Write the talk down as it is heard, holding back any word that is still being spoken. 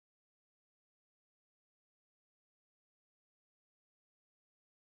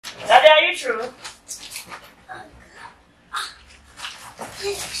Daddy, are you true?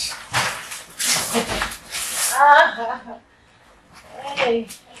 Hey.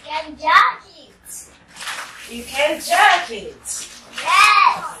 I can jerk it. You can jerk it.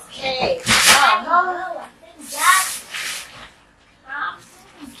 Yes. Okay. I can jerk it.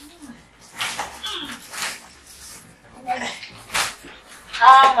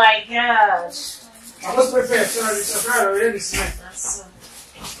 Oh my gosh. I was prepared, so I already snapped. That's so.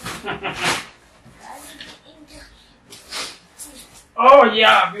 Oh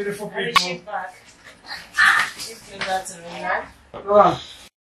yeah, beautiful Let me people. shift back. Shift back to me now. Go on.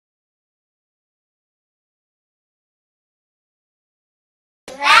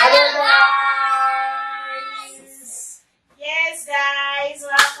 Hello guys. Yes guys,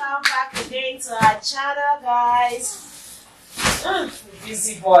 welcome back again to our channel guys.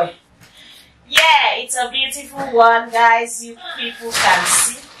 Busy boy. Yeah, it's a beautiful one guys. You people can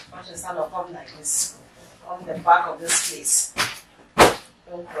see. Watch the stand up come like this on the back of this place.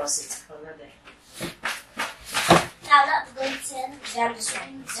 Don't cross it. Follow there. Now that's going to jump this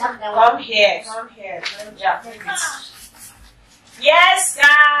one. Jump that one. Come here. Come here. Don't jump it. Yes,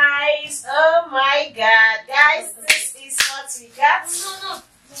 guys. Oh my God, guys, this is what we got. No.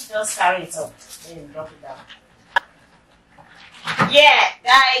 Just carry it up. Then you drop it down. Yeah,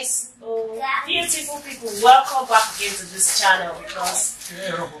 guys. Oh, beautiful people, welcome back again to this channel because.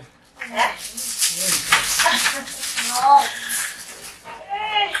 Yeah. No.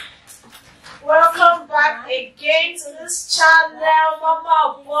 Hey. Welcome back again to this channel. Mama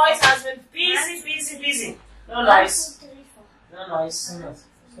of boys has been busy. No noise. No noise.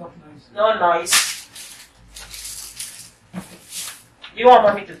 Stop noise. No noise. You want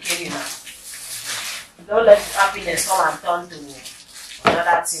mommy to kill you now? Don't let happiness come and turn to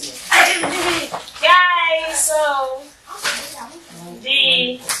another thing. Guys, so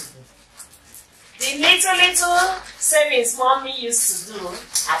the little savings mommy used to do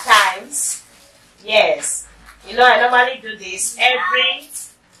at times. Yes. You know, I normally do this every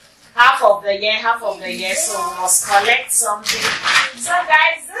half of the year, so we must collect something. So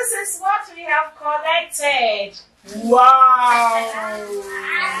guys, this is what we have collected. Wow!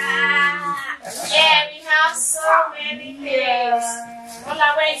 Yeah, we have so many things.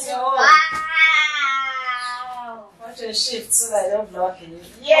 Hola, where's your home? Wow. Want to shift so that I don't block you.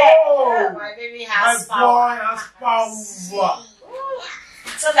 Yeah, Oh, my baby My has boy power. has power.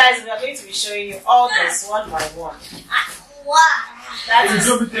 So guys, we are going to be showing you all this one by one. Wow. That is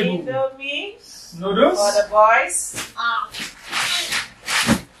Indomie. Indomie Noodles? for the boys.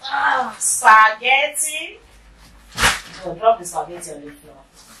 Spaghetti. Oh, drop the spaghetti on the floor.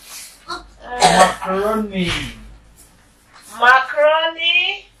 Macaroni.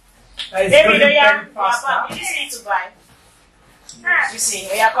 Macaroni. That is Baby, very, yeah, very pasta. Papa, you see to buy. You see,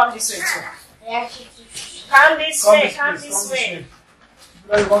 oh, yeah, come this way too. Yes. Come this way, come this come way.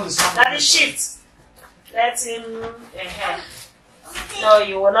 Very well, this one. That is shift. Let him. No,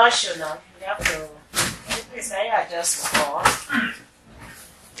 you will not show now. You have to. Please, I adjust for.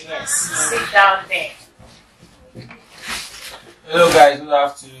 Yes, sit down there. Hello guys, good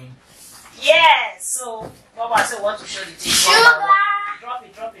afternoon. Yeah, so Baba said want to show the thing. Sugar. Drop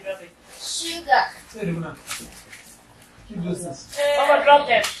it. Sugar. Say it, Luna. Keep those things. Baba, drop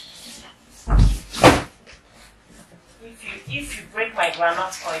them. If you break my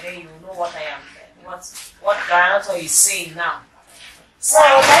groundnut oil, then you will know what I am. What groundnut oil is saying now. So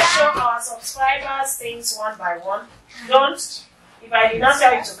let's show our subscribers things one by one. Don't. If I did not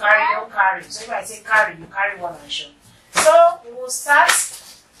tell you to carry, don't carry. So if I say carry, you carry one and show. So we will start.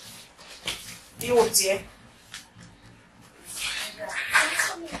 You want to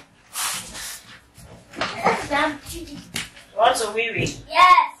wee?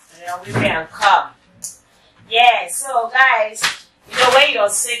 Yes. Yeah, wee and come. Yeah, so guys, you know when you're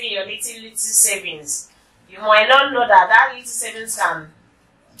saving your little savings, you might not know that little savings can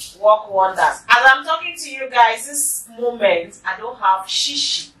work wonders. As I'm talking to you guys, this moment, I don't have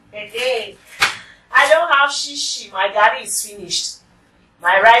shishi. I don't have shishi. My garri is finished.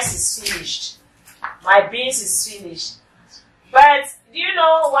 My rice is finished. My beans is finished. But do you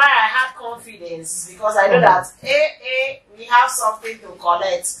know why I have confidence? Because I know that we have something to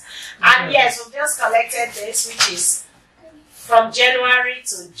collect. And yes, we've just collected this, which is from January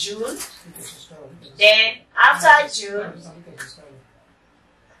to June. Then after June,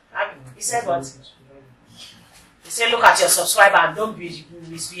 he said what? He said look at your subscriber and don't be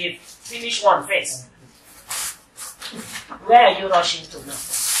misbehave. Finish one first. Where are you rushing to now?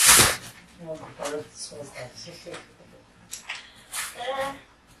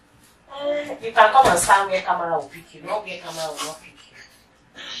 You can come and stand where camera will pick you. Not where camera will not pick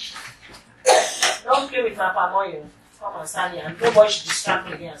you. Don't play with my palm oil. Come and stand here. And nobody should distract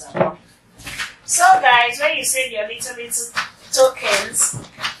me again as I walk. So guys, when you save your little tokens,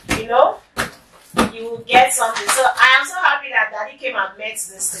 you know, you will get something. So I am so happy that Daddy came and met these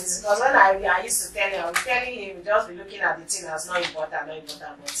things, because when I used to tell him, I was telling him, just be looking at the thing as not important,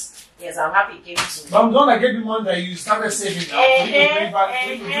 but yes, I'm happy he came to. But I'm gonna get the money that you started saving now. So you can bring back,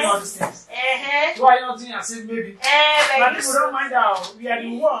 you can bring all these things. So why not doing and save maybe? But people don't mind out. We are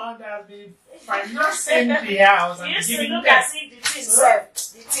the one that has been financing the house and used to giving look them. as if the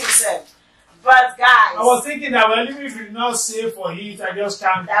thing said. But guys, I was thinking that well, even if you not save for it, I just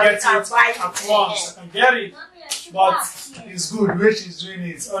can't that get we can it buy at once. I can get it. Mommy, I should But back here. it's good, the way she's doing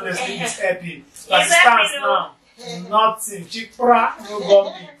it. Honestly, it's happy. But it It's happy, stands now. Nothing. Chipra, no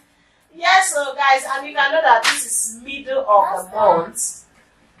bumpy. yes, so guys, and you can know that this is middle of the month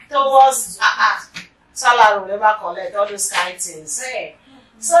towards salary will never collect all those kind of things. Hey.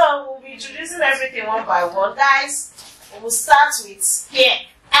 So we'll be introducing everything one by one, guys. We'll start with here.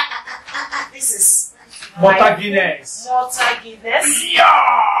 This is Butter Guinness. Malta Guinness.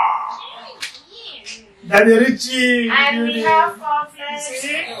 Yeah! Daddy Richie. And we beauty. have cornflakes.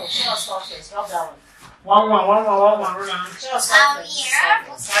 See? No, show us cornflakes, not that one. One. Show us cornflakes.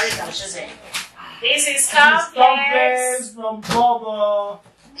 here. Sorry, can show them. This is Complex cornflakes. from Bobo.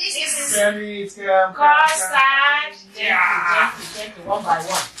 This This is is Jelly, custard. Yeah. Gently, one by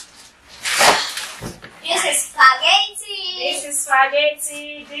one. this is spaghetti. This is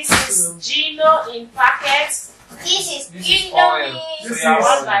spaghetti. This is Gino in packet. This is This is Indomie. oil. This is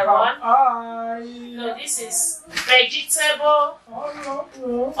One by one. Aye. No, this is vegetable. Oh,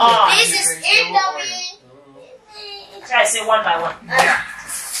 Oh, This is Indomie. try to say one by one. yeah.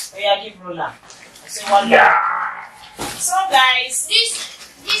 Oh, yeah, give ruler. I say one by Yeah. one. So, guys,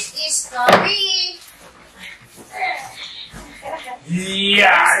 This is curry.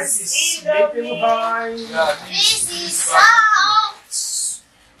 Yeah, This this is is Indomie. little pie. Yeah, This is salt.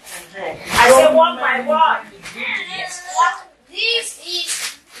 I say one by one. This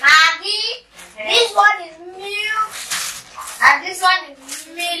is Maggi. This one is milk. And this one is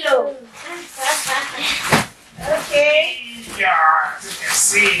Milo. Okay. Yeah, as you can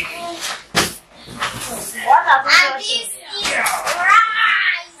see. What have we And done? this is Yeah.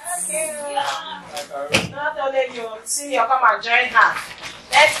 rice. Okay. Not only you, senior, come and join her.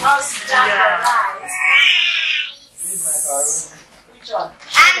 Let us jam the rice. Which one?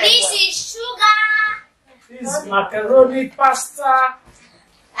 And this is sugar. This is macaroni pasta.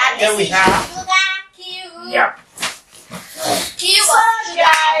 And Here this we is have. sugar cube. Yep. Cube So, of sugar.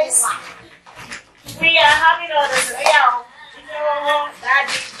 guys, we are having all this. Yeah,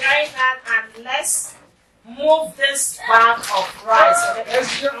 Daddy, join her and let's move this bag of rice.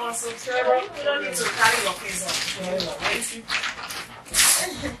 Let's get our subscriber. You don't need to carry your face up.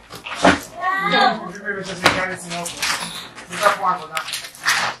 Maybe just carry it enough. We got one for that.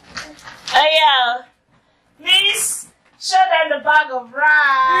 Oh yeah, please show them the bag of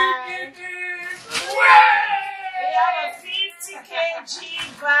rice. We have a 50 kg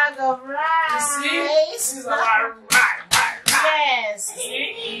bag of rice. You see? This is our right. Yes.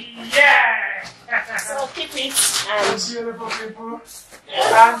 Yeah. So keep it and Beautiful people.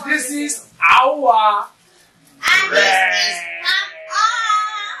 And this is our And bread.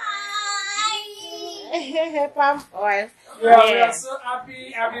 this is palm oil. Yeah, we are so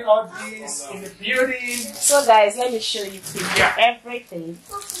happy having all this in the building. So guys, let me show you Yeah. everything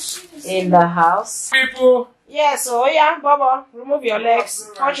in the house. People. Yeah, so yeah, Baba, remove your legs.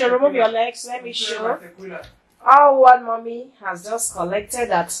 Poncho, remove your legs. Let me show all what mommy has just collected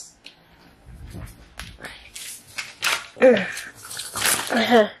that.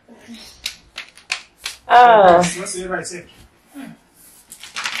 Let's see what I say.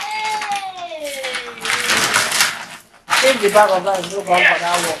 Take the bag of rice, go back for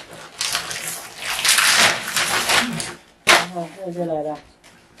that one. Like that.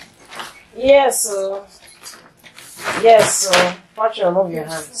 Yes, so. Yes, so. Poncho, remove your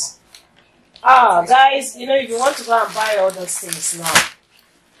hands. Guys, you know, if you want to go and buy all those things now,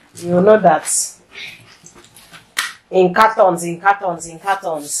 you know that in cartons. So,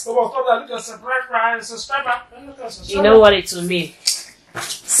 stop that. Look at subscriber. Look at subscriber. You know what it will mean.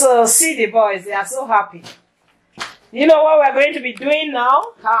 So, see the boys, they are so happy. You know what we're going to be doing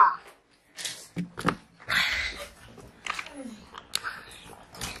now?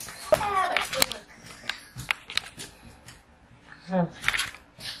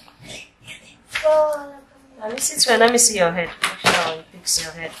 Let me see your head. Make sure you fix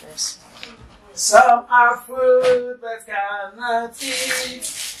your head first. Some are food but cannot eat.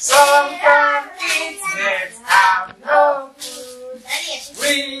 Some can eat but have no food.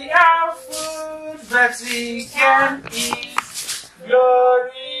 We are food but seek and eat.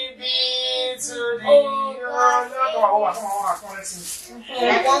 Glory be to thee, O Lord. Come on, let's sing.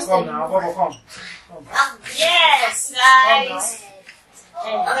 Come now, come. Yes, guys.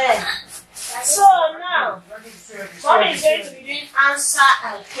 So now, Mommy is going to be doing answer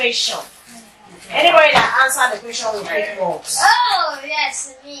and question. Anybody that answer the question will pick marks. Oh,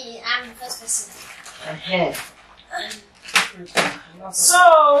 yes, me. I'm the first person.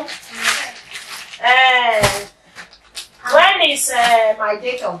 So, when is my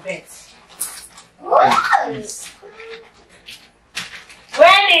date of birth?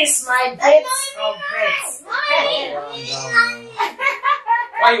 When is my date of birth? Why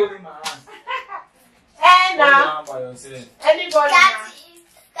are you holding my hand? And anybody?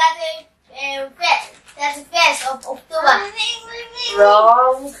 That's the 1st of October.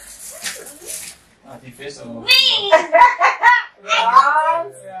 Wrong. At the face of Wrong.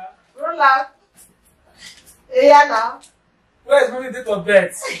 Yeah. Roll out. Yeah, now. Where is my date of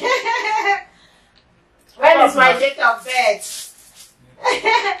birth? When is my date of birth?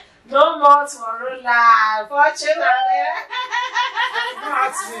 No more to roll. Fortunately. Don't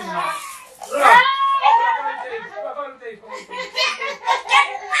ask me now. Roll.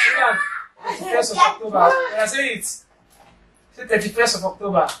 31st of October. Yeah, say it. Say 31st of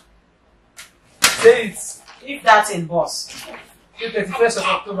October. Say it. If that's in boss. Say 31st of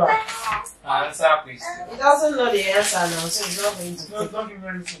October. Answer, please. He doesn't know the answer now, so he's not going to. No, don't give me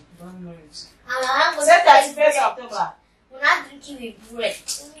anything. Don't know it. Say 31st of October. We're not drinking with bread.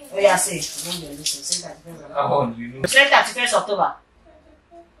 Oh, yeah, say it. No, you're listening. Say 31st of October. Oh, you know. Say 31st of October.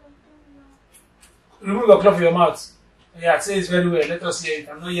 Remove your cloth from your mouth. Yeah, say it very well. Let us hear it.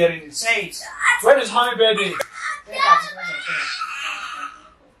 I'm not hearing it. Say it. When is mommy birthday? Say 31st of October.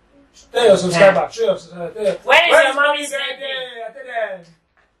 Tell your subscriber. Show your subscriber. Tell your. When is When your mommy's birthday? I tell them.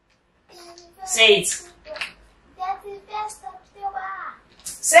 Say it. 31st October.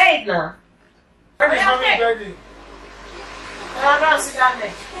 Say it now. When is mommy's birthday? No, sit down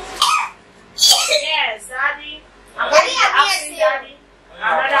there. Yes, Daddy. I'm going to be asking Daddy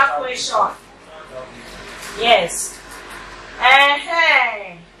another question. Yes.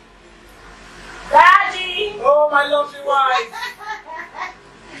 Daddy. Oh, my lovely wife.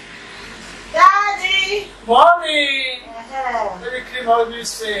 Daddy. Mommy. Let me clean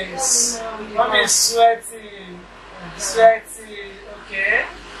mommy's face. Mommy is sweating. Sweating. Okay.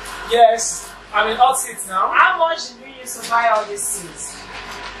 Yes. I'm in hot seat now. How much did we use to buy all these things?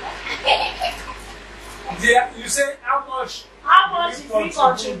 Yeah, you say how much? How much did we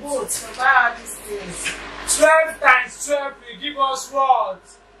contribute to buy all these things? 12 times 12 will give us what?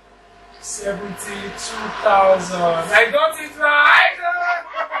 72,000. I got it right.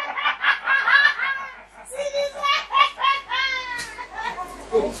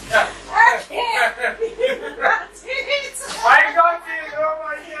 I got it. Oh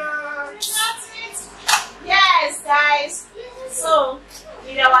my God. Yes, guys. So,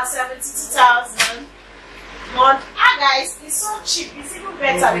 with our 72,000 month, guys, it's so cheap. It's even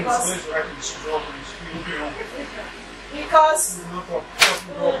better because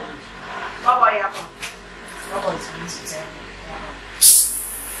Baba Yapa. Baba is going to tell me.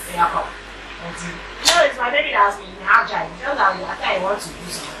 Yapa. No, it's my baby that has been agile. Just that I want to do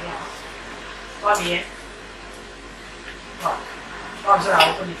something. Yeah. Come here. Come. Come so I'll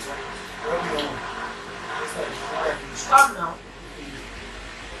open it to her. Come now.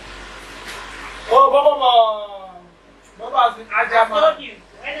 Oh, Baba. Baba has been I agile. told you,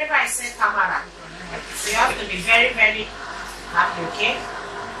 whenever I say camera, you have to be very, very happy, okay?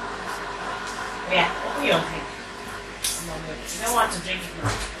 Yeah, open your drink. You don't want to drink it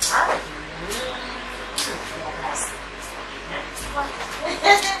now.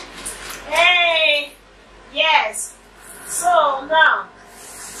 Hey! Yes! So now.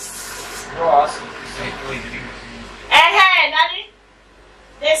 Hey, Daddy!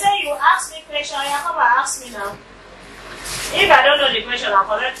 They say you ask me question, you come and ask me now. If I don't know the question, I'll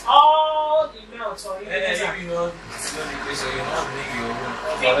collect all the mail for you. If you know the question, you're not bringing your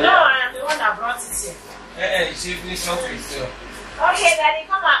own. No, I am the one that brought it here. You should finish off with yourself. Okay, Daddy,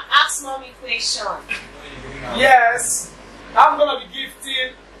 come and ask Mommy question. Yes, I'm gonna be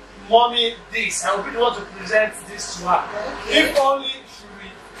gifting Mommy this. I will be the one to present this to her. Okay. If only she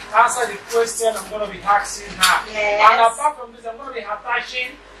will answer the question I'm gonna be asking her. Yes. And apart from this, I'm gonna be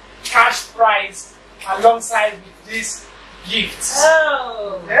attaching cash prize alongside with this gift.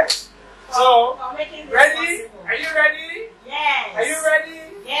 Oh. Okay? So, ready? Possible. Are you ready? Yes. Are you ready?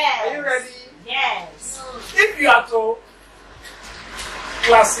 Yes. Are you ready? Yes. If you are to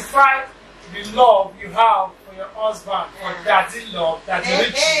classify the love you have for your husband, or daddy love, daddy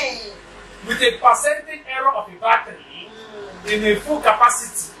rich, with a percentage error of a battery in a full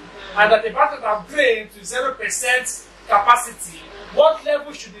capacity, and that the battery can drain to 0% capacity, what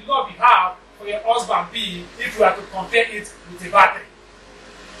level should the love you have for your husband be if you are to compare it with a battery?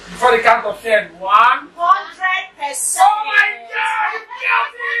 Before the count of 10, 1. 100%. Oh my God!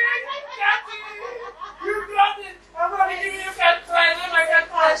 You got it! I'm going to be giving you cash prize. Oh my God,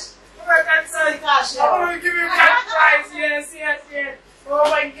 cash! Oh my God, sorry, cash! I'm going to be giving you cash prize. Yes. Oh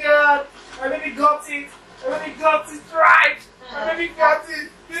my God! My baby got it. My baby got it right. My baby got it.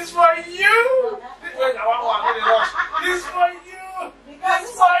 This for you. This for you. Because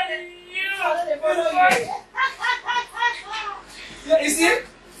This for you. Yeah, you see?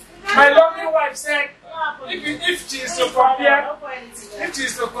 My lovely wife said, if she is to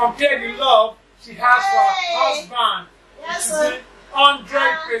compare the love she has for her husband, yes, it is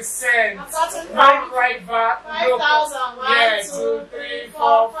 100%. No right back. 5,000. 1, 2, 3,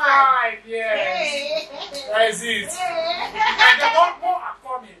 4, 5. Yes. That is it. And the more are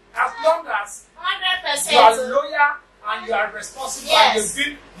coming. As long as 100%. you are loyal and you are responsible and you've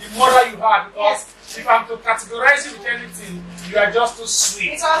been the mother you are, because if I'm to categorize you with anything, you are just too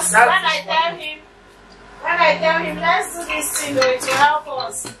sweet. Because when I tell him, let's do this thing, though, it will help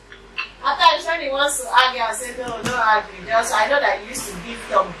us. At times when he wants to argue, I say, no, don't argue. Just, I know that you used to give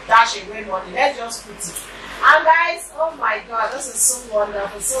them dash away money. Let's just put it. And guys, oh my God, this is so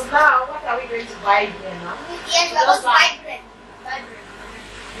wonderful. So now, what are we going to buy here now? Yes, we're going to buy bread.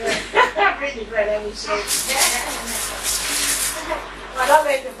 Bring the bread, let me share it. We're not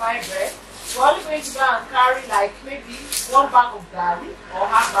going to buy bread. We're only going to go and carry like maybe 1 bag of garlic or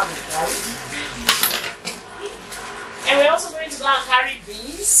half bag of garlic. And we're also going to go and carry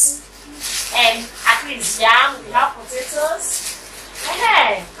beans and at least yam. We have potatoes.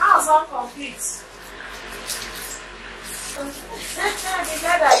 Hey, how's all complete? The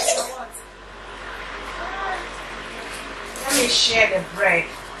leather is for what? Let me share the bread.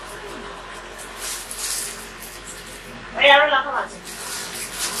 Hey, Arula, come on.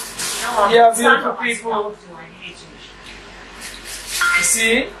 Yeah, beautiful people. You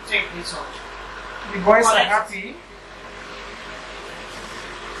see? Take this one. The boys are happy.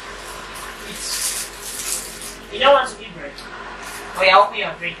 You don't want to eat bread. Oh, yeah, open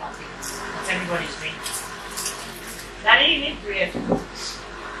your drink, I think. That's everybody's drink. Daddy, you need bread.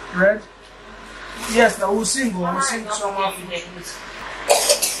 Bread? Yes, now we'll sing. We'll sing someone. I'm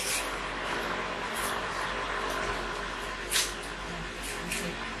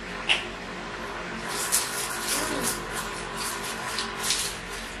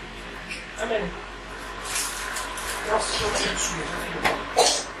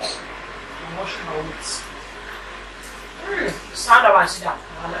washing my wits. Stand up and sit down.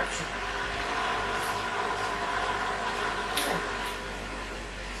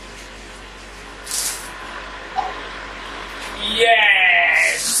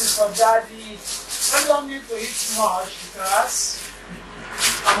 Yes, this is for Daddy. I don't need to eat much because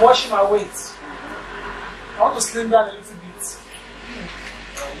I'm washing my weight. I want to slim down a little bit.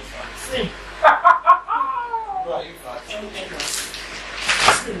 Slim.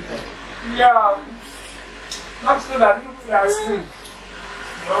 Yeah. Not so that you are slim.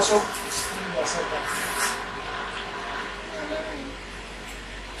 You also slim yourself down.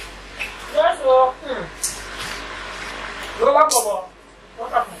 Yes, well. Lola Bobo,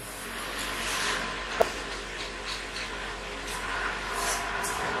 what happened?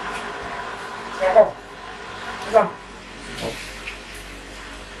 Come.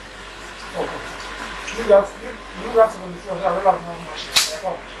 You got to go to the floor. I don't have no machine.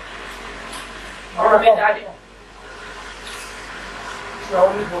 Come. Daddy. You are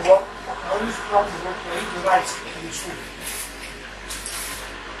only Bobo. I only start to work for you to write in the school.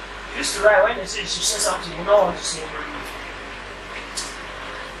 You used to write when they say she says something, you know what to say.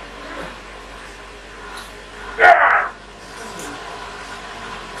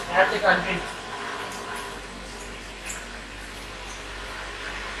 I think I'm drink.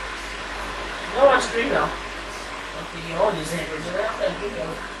 You don't want to drink now? Okay, you hold his hand. You don't have to drink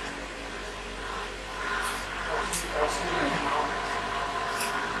now.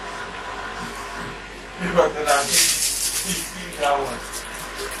 But then I think that one.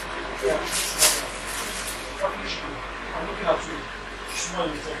 Yeah. I'm looking at you. Small,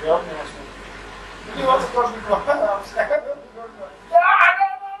 you take help me as well. You want to touch me for no.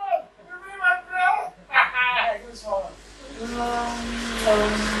 You mean my breath? Good swallow.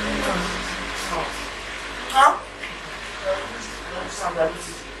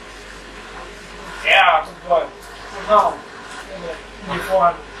 Yeah, good boy. So now,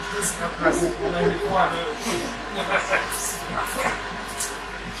 before this is not present, before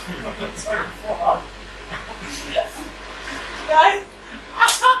Guys,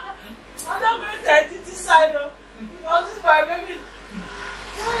 I'm not going to edit this side of because this my baby.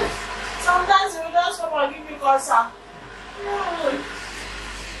 Sometimes you just come and give me concern.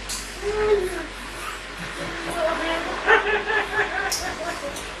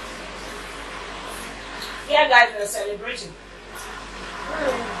 Yeah, guys, we're celebrating.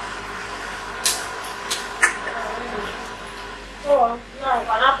 So, now we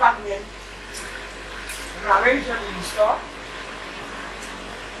cannot pack them. We are ready to the store.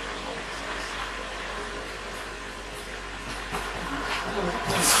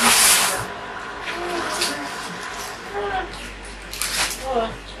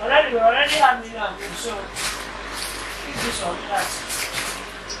 We already have me now, so keep this on that.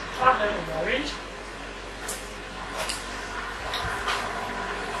 Pack them in the range.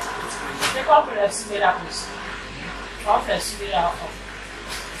 Take off the receiver, please. Off the receiver off.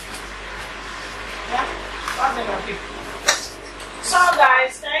 Yeah? Pack them on people. So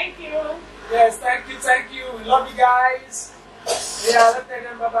guys, thank you. Yes, thank you, thank you. We love you guys. Yeah, let's tell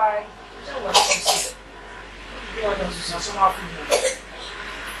them bye-bye.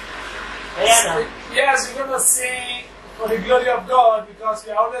 Yes, we're going to sing for the glory of God because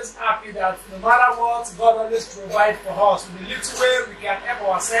we are always happy that no matter what, God always provides for us. In the little way we can help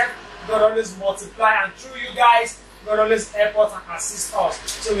ourselves, God always multiply, and through you guys, God always help us and assist us.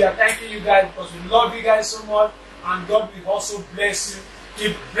 So we are thanking you guys because we love you guys so much, and God will also bless you,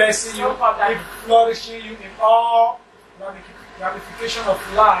 keep blessing you, keep flourishing you in all ramification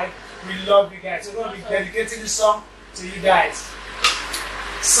of life. We love you guys. So we're going to be dedicating this song to you guys.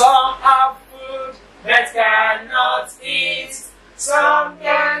 Some have food that cannot eat. Some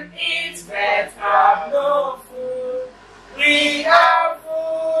can eat but have no food. We have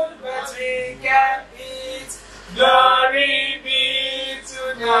food but we can't eat. Glory be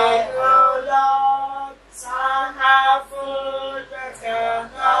tonight, oh Lord. Some have food but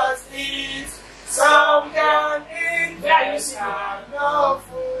cannot eat. Some can eat but have no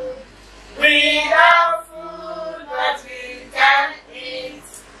food. We have food but we can't eat.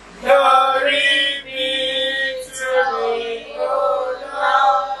 Glory be to the Lord.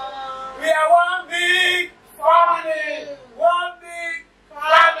 We are one big family. One big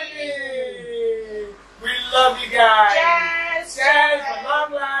family. We love you guys. Cheers. Cheers for long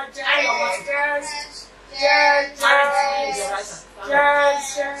life. Cheers. Cheers. Cheers. Cheers.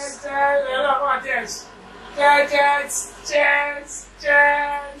 Cheers. Cheers. Cheers. Cheers.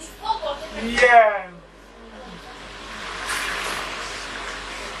 Cheers. Yeah.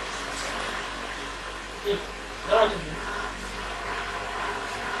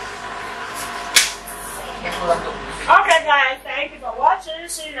 Okay guys, thank you for watching.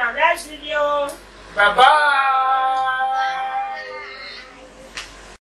 See you in our next video. Bye bye.